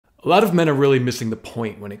A lot of men are really missing the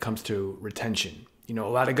point when it comes to retention. You know, a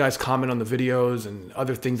lot of guys comment on the videos and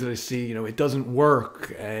other things that I see, you know, it doesn't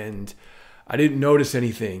work and I didn't notice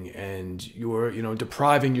anything and you're, you know,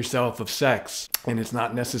 depriving yourself of sex and it's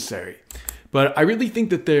not necessary. But I really think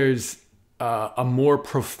that there's a more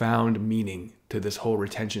profound meaning to this whole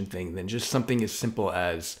retention thing than just something as simple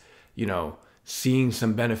as, you know, seeing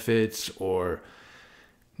some benefits or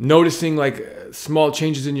noticing like small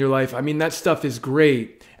changes in your life. I mean, that stuff is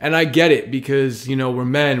great. And I get it because, you know, we're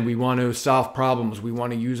men. We want to solve problems. We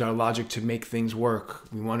want to use our logic to make things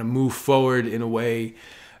work. We want to move forward in a way.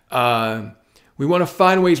 We want to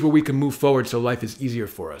find ways where we can move forward so life is easier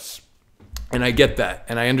for us. And I get that.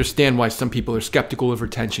 And I understand why some people are skeptical of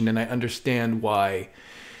retention. And I understand why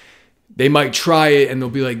they might try it and they'll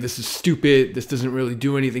be like, this is stupid. This doesn't really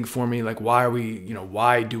do anything for me. Like, why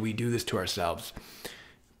do we do this to ourselves?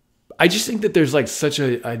 I just think that there's like such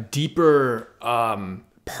a deeper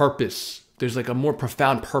purpose. There's like a more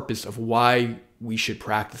profound purpose of why we should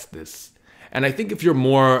practice this. And I think if you're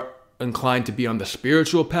more inclined to be on the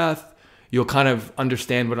spiritual path, you'll kind of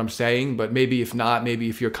understand what I'm saying. But maybe if not, maybe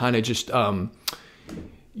if you're kind of just,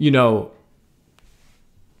 you know,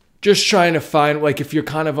 just trying to find, like if you're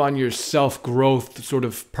kind of on your self-growth sort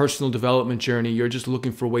of personal development journey, you're just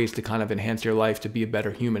looking for ways to kind of enhance your life to be a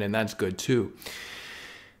better human. And that's good too.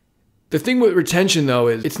 The thing with retention, though,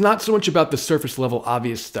 is it's not so much about the surface level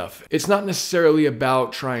obvious stuff. It's not necessarily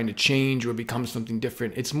about trying to change or become something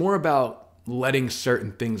different. It's more about letting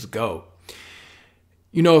certain things go.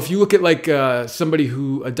 You know, if you look at like somebody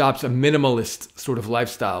who adopts a minimalist sort of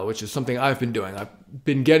lifestyle, which is something I've been doing. I've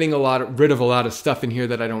been getting rid of a lot of stuff in here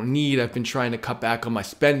that I don't need. I've been trying to cut back on my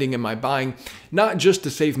spending and my buying, not just to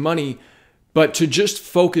save money, but to just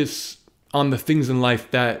focus on the things in life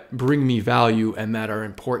that bring me value and that are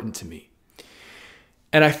important to me.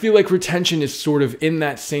 And I feel like retention is sort of in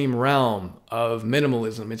that same realm of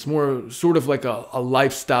minimalism. It's more sort of like a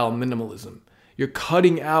lifestyle minimalism. You're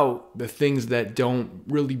cutting out the things that don't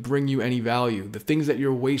really bring you any value, the things that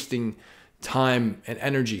you're wasting time and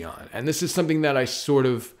energy on. And this is something that I sort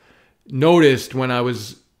of noticed when I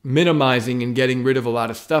was minimizing and getting rid of a lot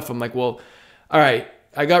of stuff. I'm like, well, all right,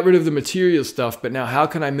 I got rid of the material stuff, but now how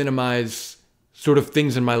can I minimize sort of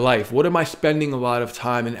things in my life? What am I spending a lot of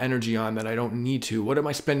time and energy on that I don't need to? What am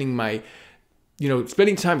I spending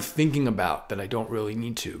spending time thinking about that I don't really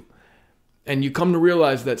need to? And you come to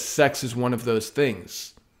realize that sex is one of those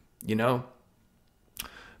things, you know?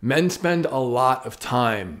 Men spend a lot of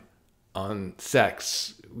time on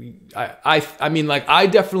sex. I mean, like, I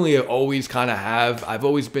definitely always kind of have. I've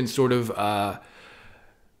always been sort of,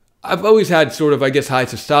 I've always had sort of, I guess, high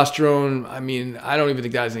testosterone. I mean, I don't even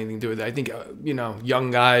think that has anything to do with it. I think, you know, young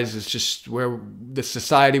guys, it's just where the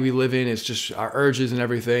society we live in, it's just our urges and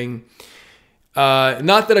everything.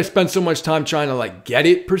 Not that I spend so much time trying to like get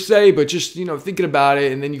it per se, but just, you know, thinking about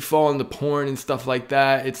it, and then you fall into porn and stuff like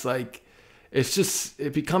that. It's like,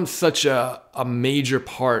 it becomes such a major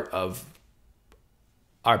part of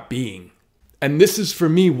our being. And this is for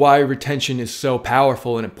me why retention is so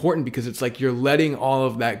powerful and important, because it's like you're letting all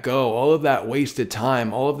of that go, all of that wasted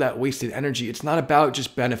time, all of that wasted energy. It's not about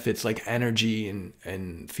just benefits like energy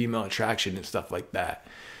and female attraction and stuff like that.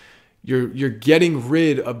 You're getting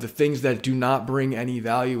rid of the things that do not bring any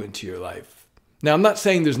value into your life. Now, I'm not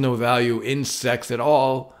saying there's no value in sex at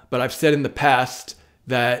all, but I've said in the past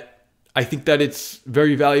that I think that it's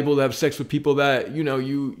very valuable to have sex with people that, you know,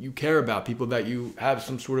 you care about, people that you have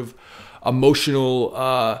some sort of emotional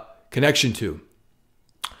connection to.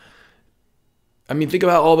 I mean, think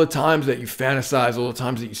about all the times that you fantasize, all the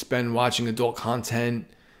times that you spend watching adult content.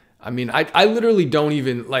 I mean, I literally don't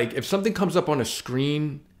even, like, if something comes up on a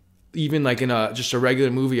screen, even like in just a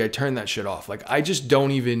regular movie, I turn that shit off. Like, I just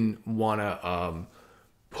don't even want to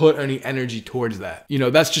put any energy towards that. You know,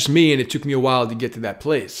 that's just me, and it took me a while to get to that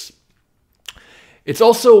place. It's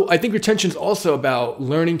also, I think retention is also about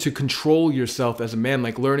learning to control yourself as a man,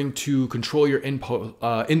 like learning to control your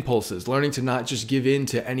impulses, learning to not just give in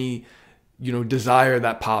to any, you know, desire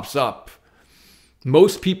that pops up.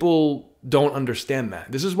 Most people don't understand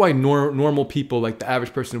that. This is why normal people, like the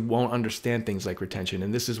average person, won't understand things like retention.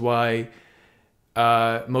 And this is why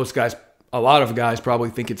a lot of guys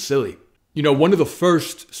probably think it's silly. You know, one of the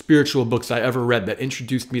first spiritual books I ever read that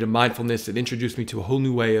introduced me to mindfulness, it introduced me to a whole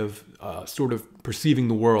new way of sort of perceiving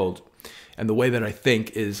the world and the way that I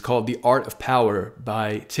think, is called The Art of Power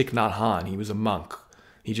by Thich Nhat Hanh. He was a monk.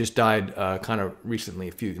 He just died kind of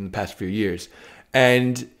recently, in the past few years.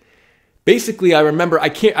 And basically, I remember, I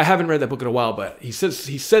haven't read that book in a while, but he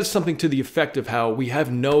says something to the effect of how we have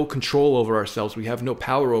no control over ourselves. We have no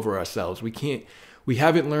power over ourselves. We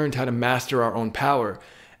haven't learned how to master our own power.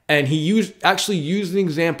 And he actually used an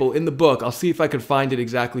example in the book. I'll see if I can find it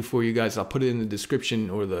exactly for you guys. I'll put it in the description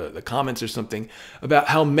or the comments or something, about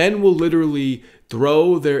how men will literally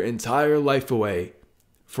throw their entire life away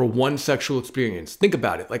for one sexual experience. Think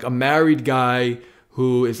about it. Like a married guy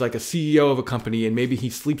who is like a CEO of a company, and maybe he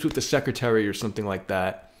sleeps with the secretary or something like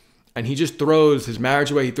that. And he just throws his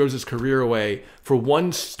marriage away. He throws his career away for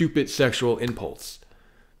one stupid sexual impulse.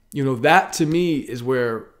 You know, that to me is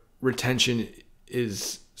where retention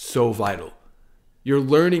is so vital. You're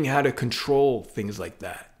learning how to control things like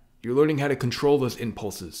that. You're learning how to control those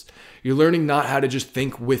impulses. You're learning not how to just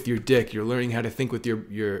think with your dick. You're learning how to think with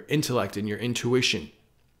your intellect and your intuition.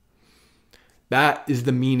 That is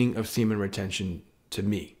the meaning of semen retention to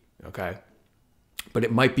me, okay? But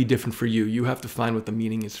it might be different for you. You have to find what the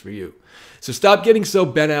meaning is for you. So stop getting so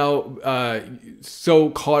bent out, so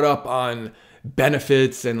caught up on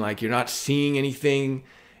benefits and like you're not seeing anything.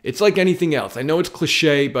 It's like anything else. I know it's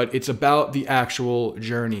cliche, but it's about the actual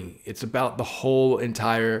journey. It's about the whole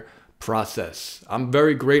entire process. I'm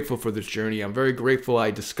very grateful for this journey. I'm very grateful I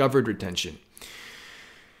discovered retention,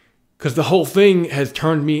 because the whole thing has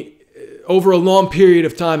turned me, over a long period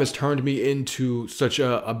of time, has turned me into such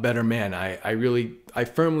a better man. I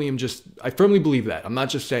firmly believe that. I'm not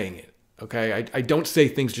just saying it. Okay. I don't say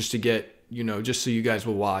things just to get, just so you guys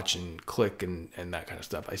will watch and click and that kind of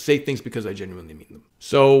stuff. I say things because I genuinely mean them.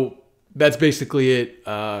 So that's basically it.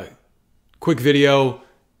 Quick video.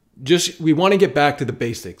 We want to get back to the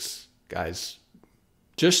basics, guys.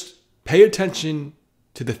 Just pay attention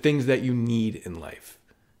to the things that you need in life.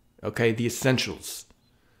 Okay? The essentials.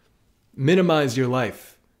 Minimize your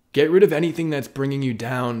life. Get rid of anything that's bringing you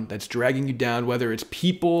down, that's dragging you down, whether it's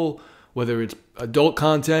people, whether it's adult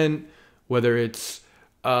content, whether it's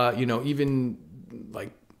even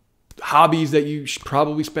like hobbies that you should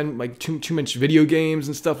probably spend like too much video games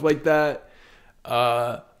and stuff like that.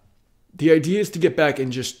 The idea is to get back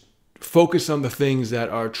and just focus on the things that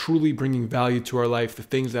are truly bringing value to our life, the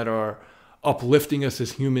things that are uplifting us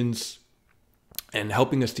as humans and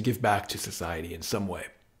helping us to give back to society in some way.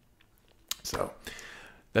 So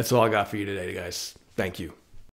that's all I got for you today, guys. Thank you.